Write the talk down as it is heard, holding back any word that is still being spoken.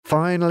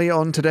Finally,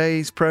 on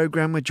today's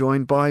programme, we're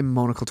joined by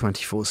Monocle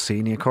 24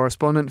 senior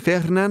correspondent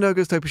Fernando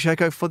Augusto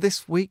Pacheco for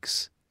this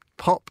week's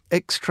Pop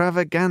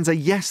Extravaganza.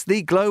 Yes,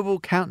 the global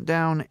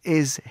countdown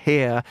is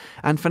here.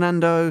 And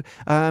Fernando,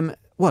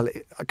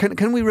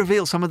 can we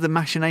reveal some of the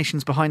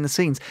machinations behind the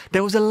scenes?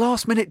 There was a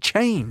last-minute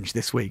change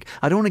this week.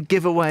 I don't want to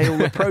give away all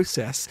the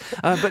process,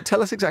 but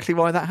tell us exactly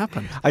why that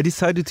happened. I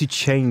decided to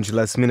change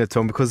last minute,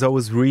 Tom, because I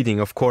was reading,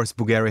 of course,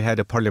 Bulgaria had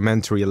a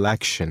parliamentary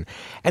election.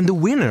 And the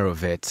winner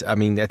of it, I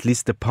mean, at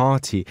least the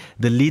party,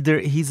 the leader,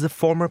 he's a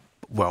former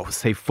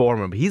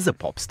but he's a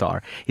pop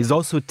star. He's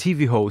also a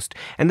TV host.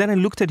 And then I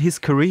looked at his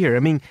career. I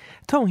mean,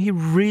 Tom, he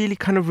really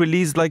kind of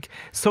released like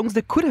songs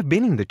that could have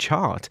been in the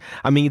chart.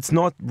 I mean, it's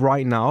not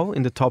right now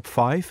in the top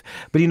 5.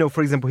 But, you know,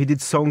 for example, he did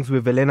songs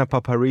with Elena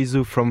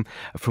Paparizou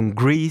from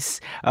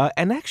Greece.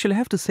 And actually, I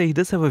have to say, he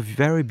does have a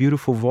very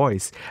beautiful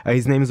voice.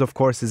 His name is, of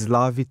course,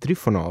 Slavi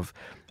Trifonov,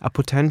 a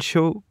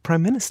potential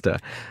prime minister.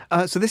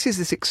 So this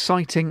is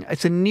exciting,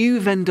 it's a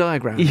new Venn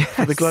diagram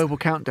for the global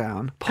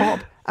countdown. Pop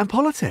and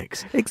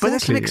politics. Exactly. But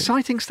there's some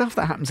exciting stuff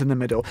that happens in the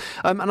middle.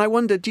 And I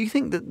wonder, do you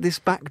think that this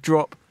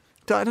backdrop,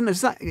 I don't know,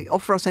 does that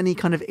offer us any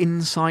kind of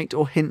insight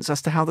or hints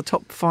as to how the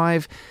top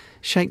 5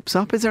 shapes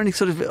up? Is there any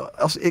sort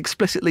of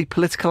explicitly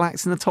political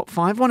acts in the top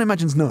 5? One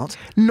imagines not.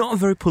 Not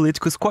very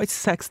political. It's quite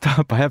sexed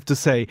up, I have to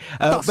say.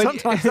 But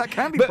sometimes that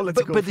can be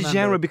political. But the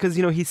genre, because,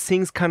 you know, he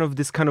sings kind of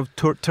this kind of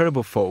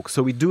turbo folk.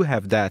 So we do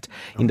have that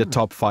in the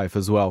top 5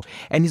 as well.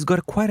 And he's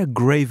got quite a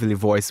gravelly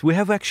voice. We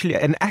have actually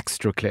an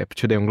extra clip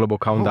today on Global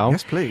Countdown.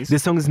 Yes, please. The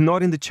song is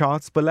not in the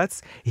charts, but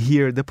let's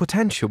hear the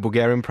potential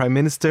Bulgarian Prime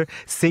Minister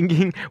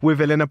singing with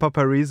Elena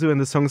Paparizou,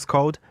 and the song is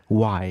called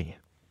Why?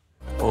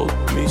 От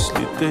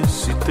мислите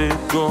си те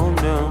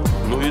гоня,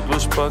 но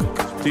идваш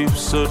пак ти в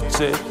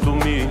сърцето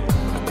ми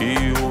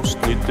и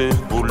устните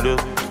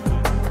болят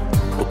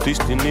от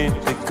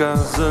истините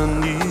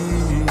казани.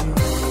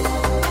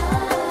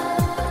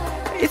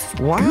 It's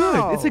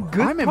good. It's a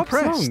good I'm pop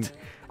impressed.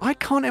 song. I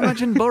can't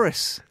imagine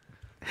Boris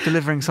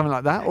delivering something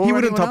like that. Or He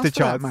wouldn't top the anyone else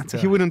for that charts. matter.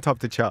 He wouldn't top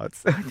the charts.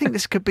 I think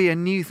this could be a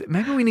new...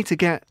 Maybe we need to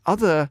get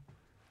other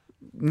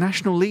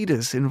national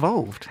leaders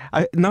involved.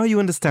 Now you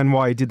understand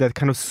why I did that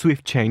kind of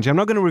swift change. I'm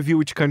not going to review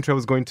which country I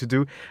was going to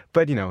do,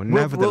 but, you know,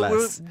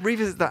 nevertheless. We'll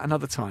revisit that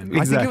another time.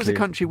 Exactly. I think it was a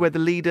country where the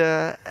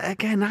leader,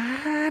 again,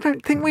 I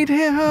don't think we'd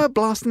hear her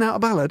blasting out a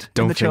ballad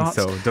in the charts.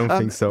 Don't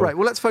think so. Right,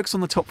 well, let's focus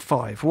on the top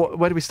 5.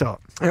 Where do we start?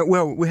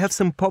 Well, we have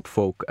some pop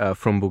folk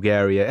from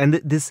Bulgaria,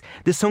 and this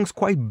song's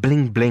quite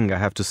bling-bling, I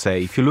have to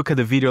say. If you look at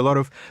the video, a lot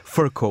of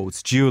fur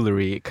coats,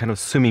 jewelry, kind of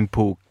swimming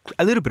pool,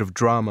 a little bit of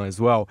drama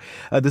as well.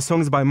 The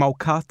song is by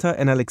Maukata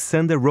and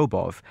Alexander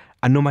Robov,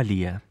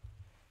 Anomalia.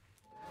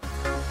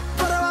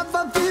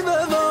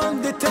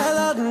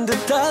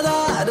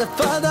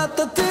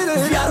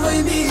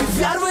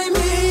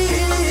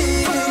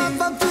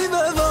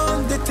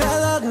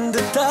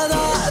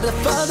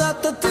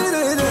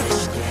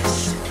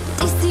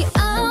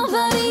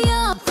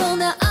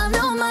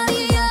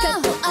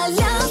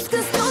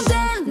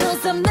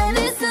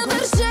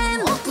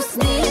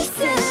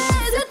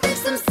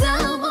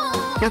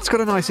 It's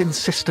got a nice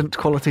insistent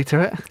quality to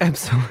it.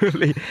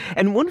 Absolutely.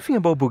 And one thing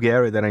about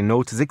Bulgaria that I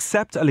noticed,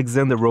 except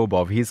Alexander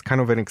Robov, he's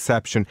kind of an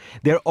exception,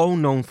 they're all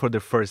known for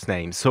their first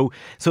names. So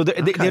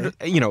they're,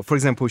 you know, for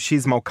example,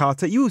 she's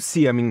Maukata. You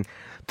see, I mean,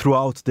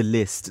 throughout the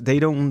list, they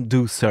don't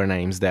do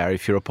surnames there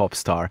if you're a pop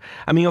star.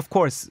 I mean, of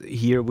course,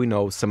 here we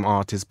know some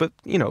artists, but,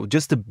 you know,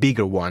 just the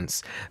bigger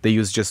ones, they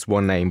use just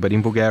one name. But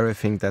in Bulgaria, I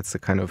think that's a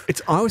kind of...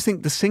 I always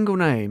think the single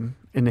name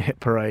in the hit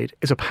parade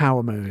is a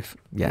power move.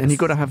 Yes. And you've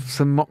got to have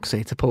some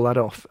moxie to pull that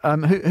off.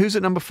 Who's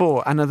at number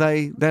 4? And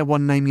they're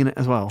one name unit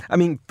as well? I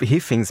mean,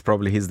 he thinks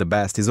probably he's the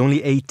best. He's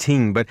only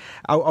 18, but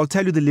I'll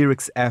tell you the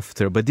lyrics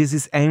after. But this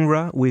is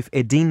Enra with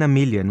Edina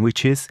Million,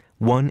 which is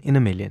 1 in a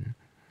million.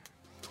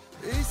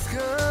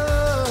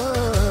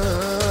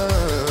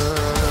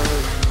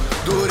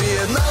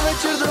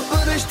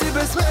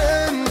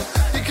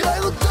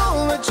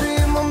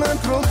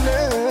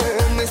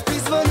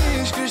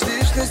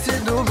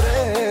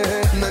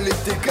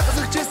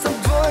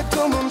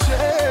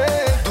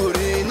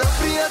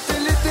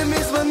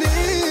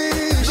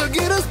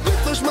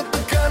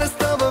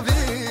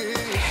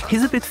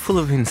 He's a bit full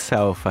of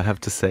himself, I have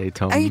to say,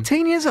 Tom.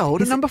 18 years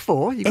old at number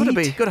 4?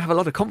 You've got to have a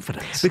lot of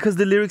confidence. Because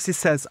the lyrics, he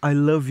says, I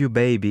love you,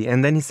 baby.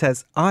 And then he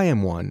says, I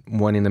am one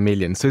in a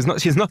million. So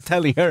she's not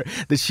telling her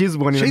that she's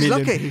one in a million.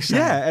 She's lucky, he's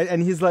saying. Yeah,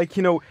 and he's like,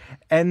 you know,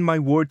 and my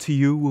word to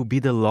you will be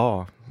the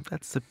law.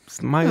 That's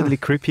mildly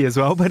creepy as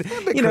well, but,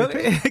 you know,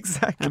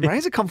 exactly. And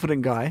he's a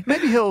confident guy.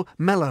 Maybe he'll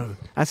mellow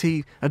as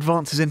he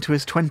advances into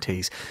his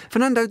 20s.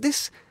 Fernando,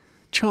 this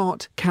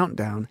chart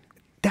countdown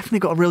definitely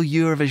got a real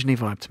Eurovision-y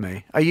vibe to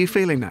me. Are you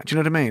feeling that? Do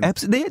you know what I mean?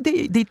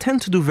 Absolutely. They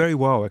tend to do very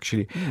well,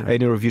 actually, in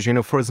Eurovision. You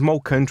know, for a small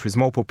country,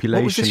 small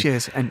population. What was this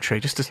year's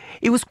entry?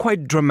 It was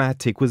quite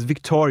dramatic. It was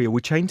Victoria,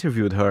 which I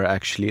interviewed her,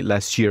 actually,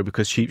 last year,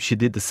 because she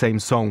did the same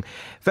song.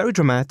 Very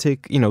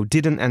dramatic, you know,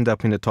 didn't end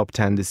up in the top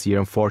 10 this year,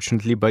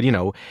 unfortunately. But, you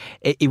know,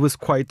 it was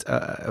quite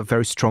a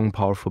very strong,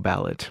 powerful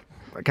ballad.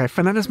 Okay,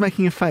 Fernando's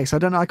making a face. I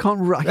don't know. I can't.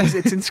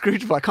 It's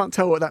inscrutable. I can't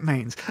tell what that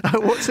means.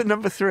 What's at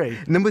number 3?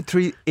 Number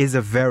 3 is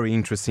a very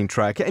interesting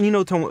track. And you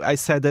know, Tom, I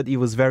said that it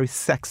was very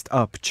sexed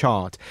up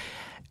chart.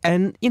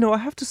 And, you know, I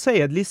have to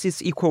say, at least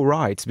it's equal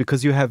rights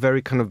because you have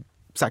very kind of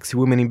sexy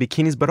women in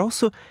bikinis, but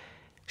also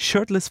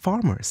shirtless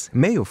farmers,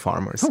 male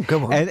farmers. Oh,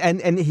 go on.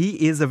 And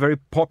he is a very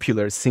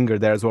popular singer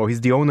there as well.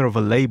 He's the owner of a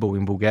label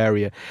in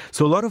Bulgaria.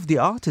 So a lot of the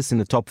artists in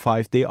the top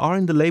 5, they are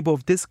in the label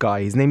of this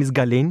guy. His name is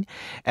Galin.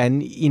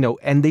 And, you know,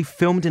 and they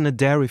filmed in a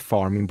dairy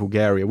farm in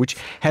Bulgaria, which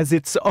has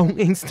its own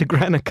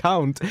Instagram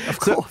account. Of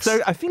course. So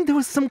I think there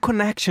was some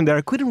connection there.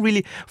 I couldn't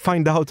really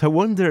find out. I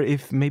wonder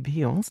if maybe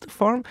he owns the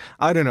farm.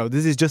 I don't know.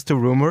 This is just a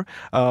rumor.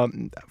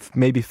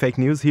 Maybe fake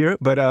news here.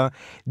 But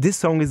this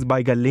song is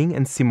by Galin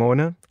and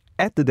Simona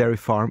at the dairy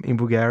farm in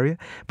Bulgaria,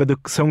 but the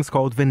song's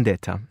called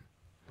Vendetta.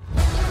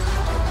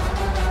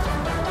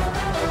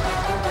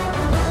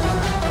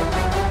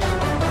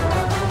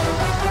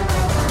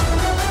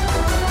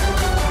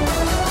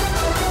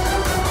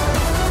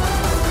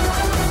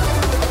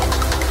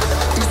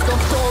 Искам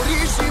втори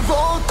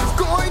живот, в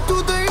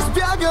който да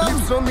избягам.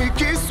 Липсва ми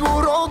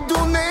кислород,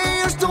 до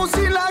нея що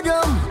си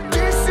лягам. Ти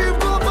си в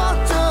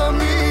главата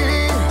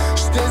ми,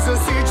 ще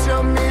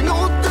засичам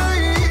минута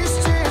и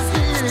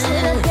изчезни.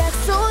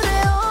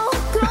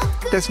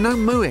 There's no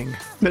mooing.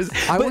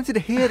 I wanted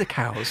to hear the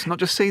cows, not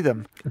just see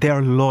them. There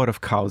are a lot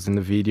of cows in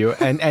the video,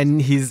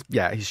 and he's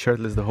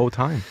shirtless the whole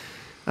time.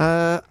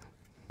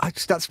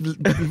 That's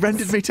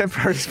rendered me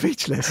temporarily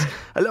speechless.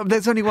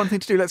 There's only one thing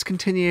to do. Let's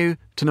continue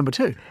to number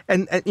 2.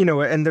 And you know,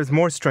 and there's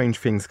more strange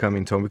things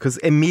coming, Tom, because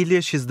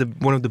Emilia, she's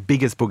one of the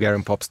biggest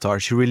Bulgarian pop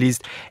stars. She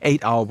released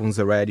 8 albums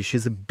already.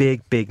 She's a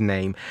big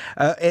name.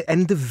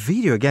 And the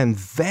video, again,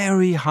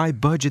 very high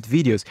budget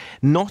videos,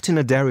 not in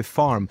a dairy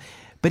farm.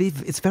 But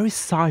it's very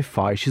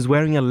sci-fi. She's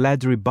wearing a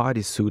leathery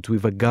bodysuit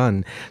with a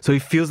gun. So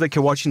it feels like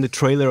you're watching the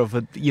trailer of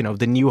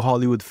the new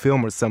Hollywood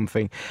film or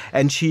something.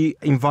 And she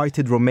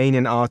invited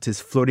Romanian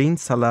artists Florin,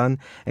 Salan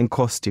and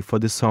Costi for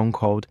the song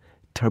called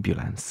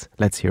Turbulence.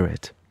 Let's hear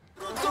it.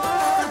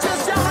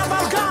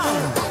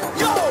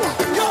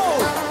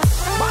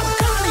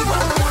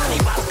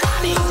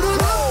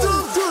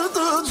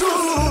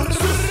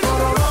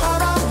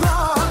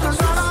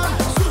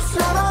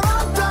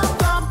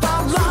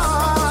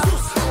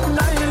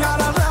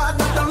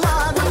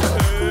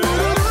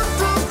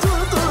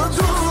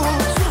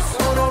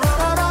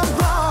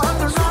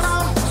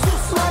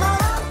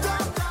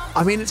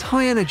 I mean, it's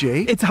high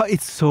energy.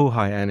 It's so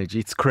high energy.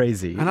 It's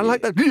crazy. And I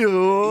like that.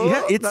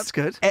 Yeah, that's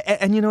good.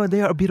 And you know,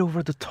 they are a bit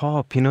over the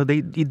top. You know,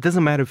 it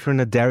doesn't matter if you're in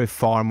a dairy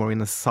farm or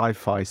in a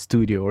sci-fi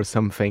studio or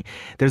something.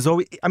 There's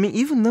always, I mean,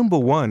 even number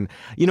 1,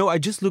 you know, I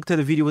just looked at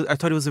the video. I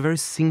thought it was a very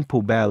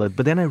simple ballad,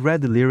 but then I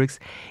read the lyrics.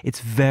 It's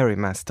very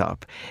messed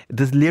up.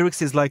 The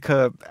lyrics is like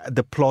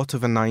the plot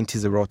of a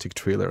 90s erotic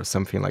thriller or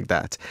something like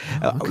that.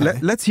 Okay.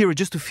 Let's hear it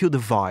just to feel the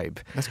vibe.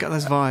 Let's get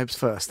those vibes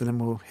first, and then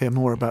we'll hear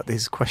more about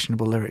these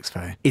questionable lyrics,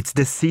 Faye. It's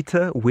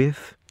Desita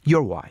with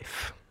Your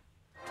Wife.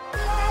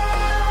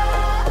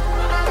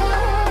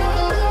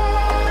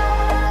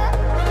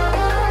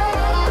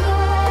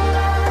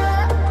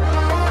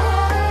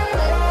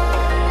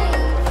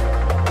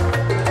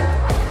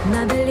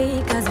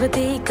 Надали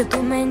казвате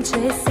като мен, че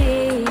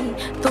си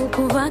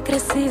толкова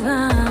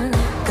красива,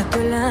 като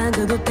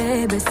ляга до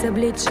тебе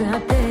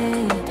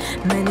събличате,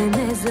 мене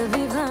не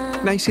завива.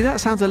 Now, you see, that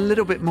sounds a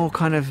little bit more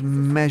kind of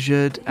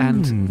measured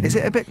and... Is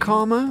it a bit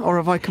calmer, or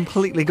have I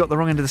completely got the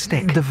wrong end of the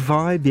stick? The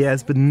vibe,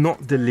 yes, but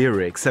not the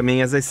lyrics. I mean,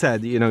 as I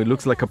said, you know, it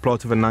looks like a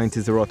plot of a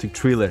 90s erotic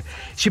thriller.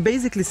 She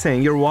basically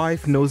saying, your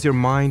wife knows your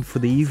mind for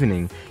the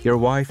evening. Your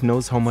wife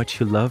knows how much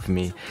you love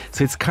me.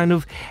 So it's kind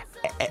of...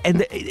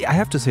 And I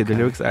have to say, the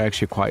lyrics are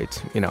actually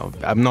quite, you know,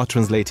 I'm not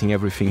translating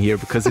everything here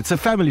because it's a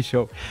family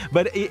show.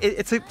 But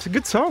it's a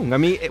good song. I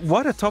mean,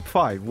 what a top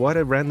 5. What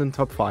a random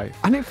top 5.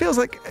 And it feels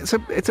like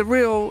it's a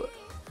real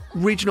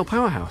regional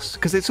powerhouse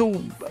because it's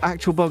all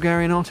actual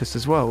Bulgarian artists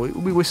as well.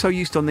 We were so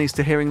used on these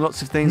to hearing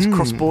lots of things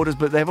cross borders,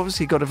 but they've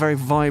obviously got a very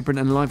vibrant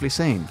and lively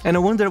scene. And I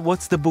wonder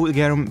what's the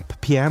Bulgarian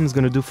PMs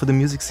going to do for the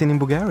music scene in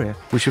Bulgaria.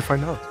 We should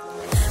find out.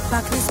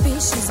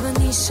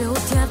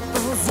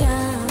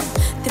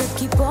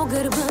 Тръпки по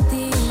гърба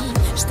ти,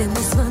 ще му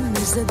звъннеш,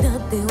 за да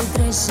те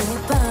отреше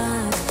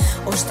пак.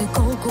 Още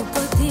колко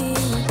пъти